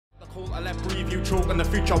I let breathe, you choke in the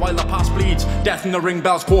future while the past bleeds. Death in the ring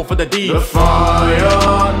bells call for the deed. The fire,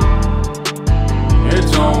 it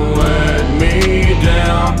don't let me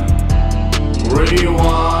down.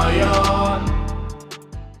 Rewired.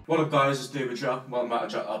 What up guys, it's David Jack, welcome back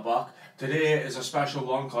to JackThatBack. Today is a special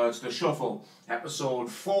one called The Shuffle, episode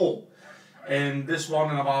 4. In this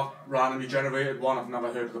one, another randomly generated one, I've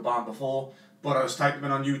never heard of the band before, but I was typing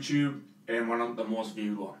in on YouTube and went on the most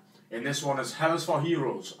viewed one. And this one is Hell is for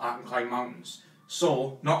Heroes, I Can Climb Mountains.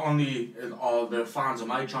 So, not only are the fans of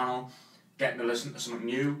my channel getting to listen to something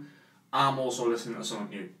new, I'm also listening to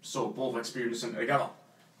something new. So, both experiencing it together.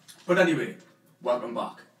 But anyway, welcome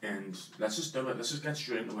back. And let's just do it, let's just get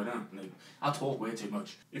straight into it. Like, I talk way too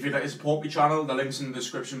much. If you'd like to support my channel, the link's in the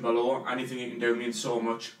description below. Anything you can do means so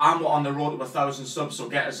much. I'm on the road to 1,000 subs, so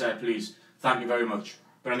get us there please. Thank you very much.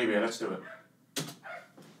 But anyway, let's do it.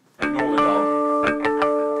 Ignore the dog.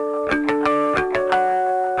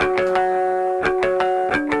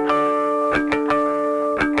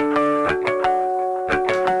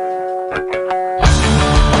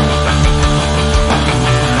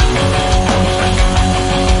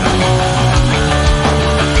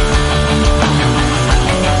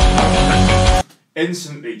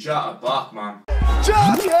 Instantly, JackThatBack, man.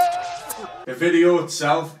 The video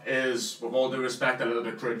itself is, with all due respect, a little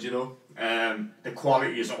bit cringy though. The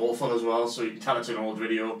quality is awful as well, so you can tell it's an old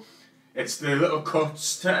video. It's the little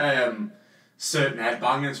cuts to certain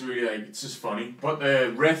headbangers, really, like, it's just funny. But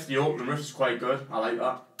the riff, the opening riff is quite good, I like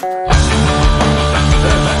that.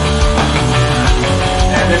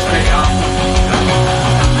 This bit,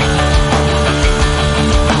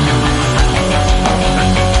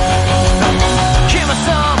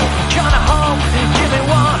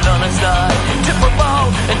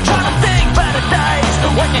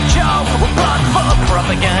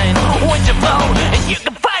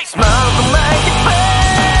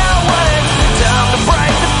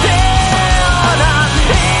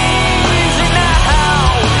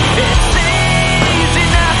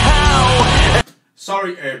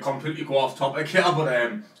 sorry, completely go off topic here, but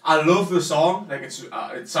I love the song. Like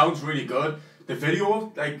it sounds really good. The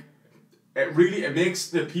video, like it makes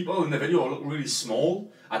the people in the video look really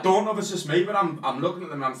small. I don't know if it's just me, but I'm looking at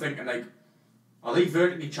them and I'm thinking, like, are they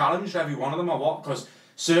vertically challenged, every one of them, or what? Because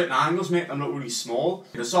certain angles make them look really small.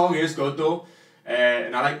 The song is good though,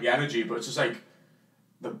 and I like the energy, but it's just like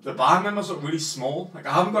the band members look really small. Like,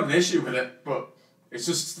 I haven't got an issue with it, but it's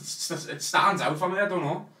just it stands out for me. I don't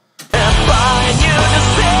know.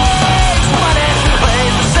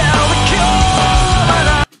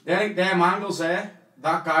 Them angles there,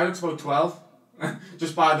 that guy looks about 12.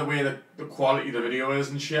 Just by the way the quality of the video is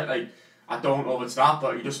and shit. Like, I don't know if it's that,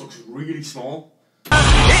 but he just looks really small.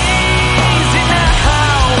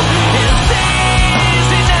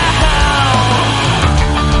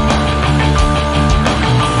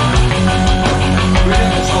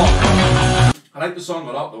 I like the song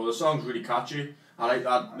a lot though, the song's really catchy. I like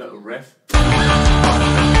that little riff.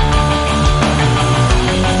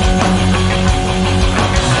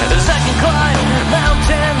 I can climb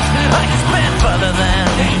mountains, I can spin further than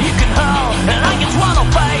you can hold, and I can swallow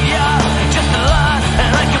fire just to learn,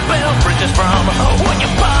 and I can build bridges from when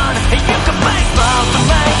you're born. You can make smiles to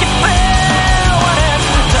make it feel when it's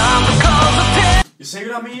time to close the deal. You see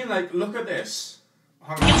what I mean? Like, look at this.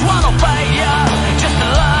 I can swallow fire just to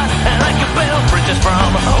learn, and I can build bridges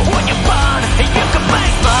from when you're born. You can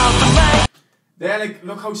make smiles to make. There, like,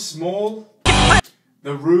 look how small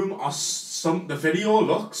the room or the video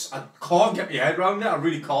looks. I can't get my head around it, I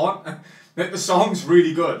really can't. Like, the song's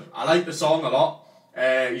really good. I like the song a lot.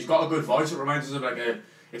 He's got a good voice. It reminds us of like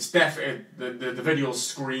it's definitely, the video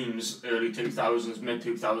screams early 2000s, mid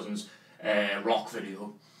 2000s rock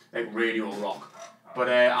video. Like radio rock. But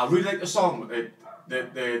I really like the song.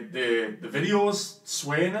 The video's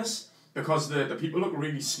swaying us because the people look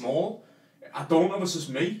really small. I don't know if it's just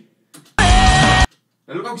me.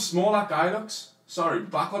 Look how small that guy looks. Sorry,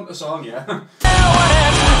 back on the song, yeah.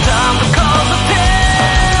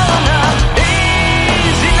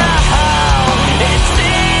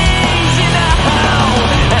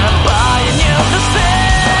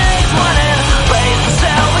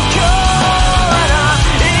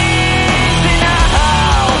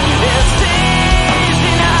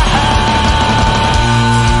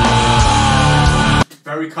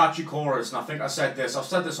 Very catchy chorus, and I think I've said this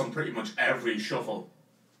on pretty much every shuffle.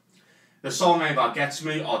 The song either gets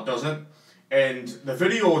me or doesn't, and the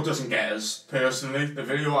video doesn't get us, personally. The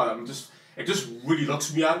video, it just really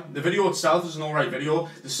looks weird. The video itself is an alright video.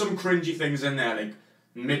 There's some cringy things in there, like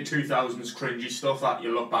mid-2000s cringy stuff that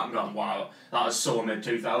you look back and go, wow, that is so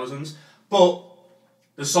mid-2000s. But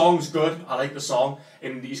The song's good, I like the song,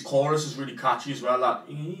 and his chorus is really catchy as well, that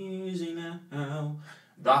easy now,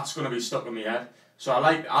 that's going to be stuck in my head. So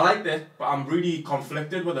I liked it, but I'm really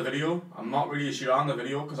conflicted with the video. I'm not really sure on the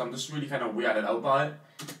video, because I'm just really kind of weirded out by it.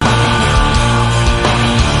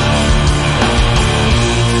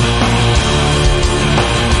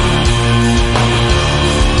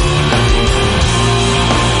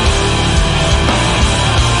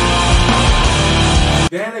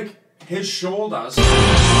 They're like his shoulders.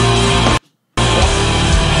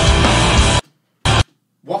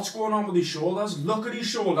 What's going on with his shoulders? Look at his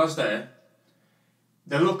shoulders there.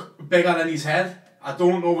 They look bigger than his head. I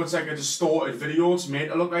don't know if it's like a distorted video it's made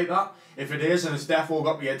to look like that. If it is, and it's definitely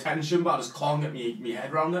got my attention, but I just can't get my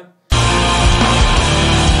head around it.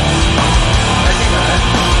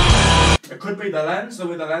 It could be the lens, the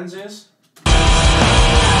way the lens is.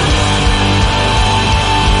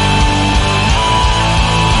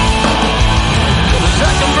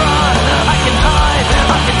 I can run, I can hide,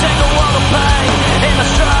 I can take a world of pain in my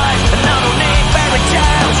stride, and I don't need fairy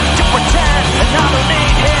tales to pretend, and I don't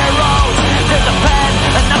need heroes. There's a pen,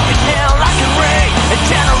 and I can heal, I can read and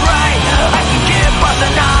generate, I can give us a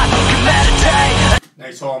nod, can meditate.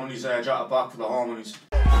 Nice harmonies there, JackThatBack for the harmonies.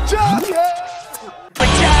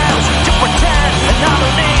 Tales to pretend, and I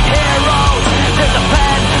don't need heroes. There's a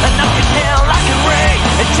pen, and I can heal, I can read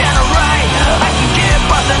and generate, I can give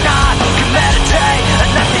us a nod, can meditate,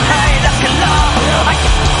 and I can hate, I can love, I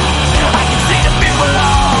can see the people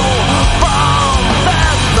below. From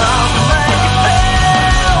that love to make you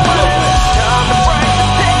feel when it's time to break the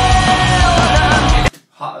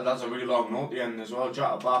deal. That's a really long note at the end as well,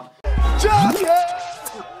 JackThatBack.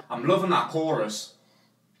 I'm loving that chorus.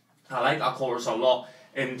 I like that chorus a lot,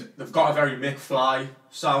 and they've got a very Mick Fly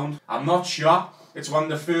sound. I'm not sure. It's one of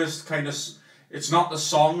the first kind of. It's not the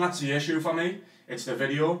song that's the issue for me. It's the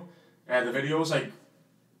video. The video's like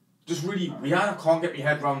just really weird. I can't get my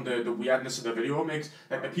head around the weirdness of the video. It makes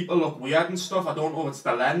like the people look weird and stuff. I don't know if it's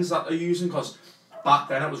the lens that they're using, because back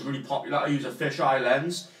then it was really popular to use a fisheye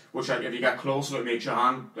lens, which like if you get closer it makes your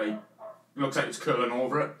hand like looks like it's curling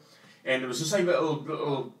over it. And it was just like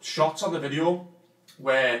little shots on the video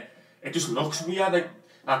where it just looks weird. Like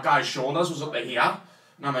that guy's shoulders was up to here,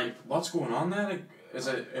 and I'm like, what's going on there? Like, is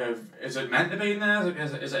it meant to be in there?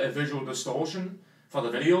 Is it a visual distortion for the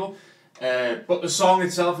video? But the song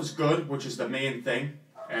itself is good, which is the main thing.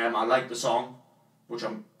 I like the song, which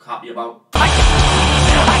I'm happy about. I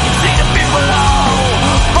can see the people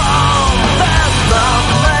from that love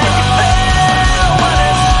to make you feel when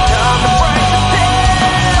it's time to break the deal.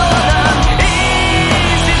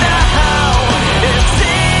 Easy now, it's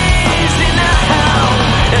easy now,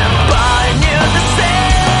 and buying you the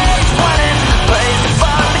sage when it pays to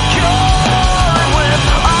find the cure with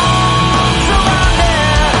arms around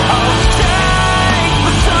it. I'll take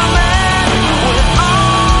the summit with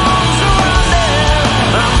arms around it.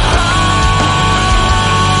 I'm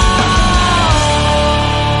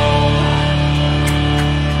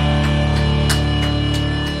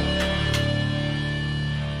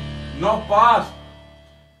Not bad.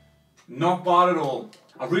 Not bad at all.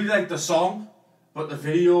 I really like the song, but the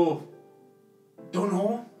video, don't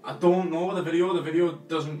know. I don't know the video. The video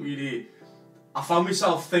doesn't really. I found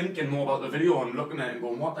myself thinking more about the video and looking at it and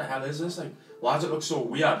going, what the hell is this? Like, why does it look so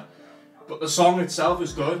weird? But the song itself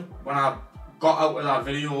is good. When I got out of that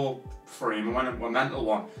video frame and went into a mental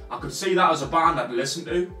one, I could see that as a band I'd listen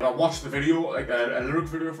to. When I watched the video, like a lyric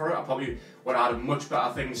video for it, I probably would have had much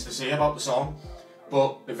better things to say about the song.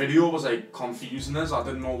 But the video was like confusing us. I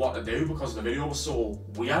didn't know what to do because the video was so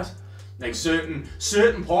weird. Like certain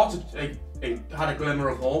parts, like it had a glimmer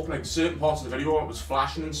of hope. Like certain parts of the video, it was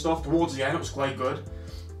flashing and stuff. Towards the end, it was quite good.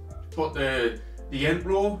 But the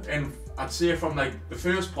intro, and I'd say from like the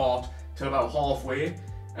first part till about halfway,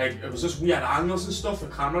 like it was just weird angles and stuff. The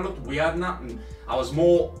camera looked weird and that, and I was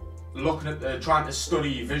more looking at trying to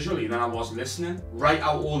study visually than I was listening. Right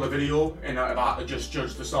out all the video, and if I had to just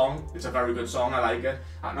judge the song, it's a very good song. I like it.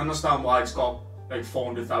 I can understand why it's got like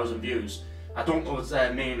 400,000 views. I don't know if it's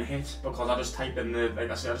their main hit because I just typed in the,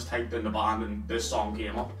 like I said, I just typed in the band and this song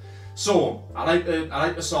came up. So I like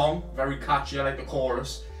the song, very catchy. I like the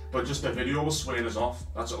chorus, but just the video was swaying us off.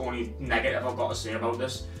 That's the only negative I've got to say about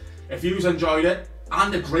this. If you've enjoyed it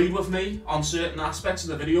and agreed with me on certain aspects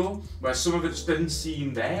of the video, where some of it just didn't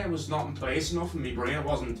seem there, it was not in place enough in my brain, it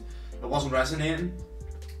wasn't resonating.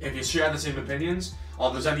 If you share the same opinions,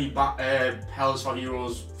 or there's any Hells for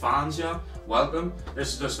Heroes fans here, welcome.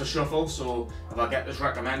 This is just a shuffle, so if I get this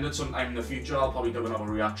recommended sometime in the future, I'll probably do another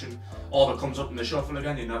reaction. Or if it comes up in the shuffle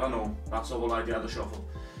again, you never know. That's the whole idea of the shuffle.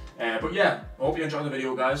 But yeah, I hope you enjoyed the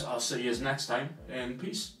video, guys. I'll see you next time, and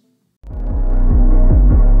peace.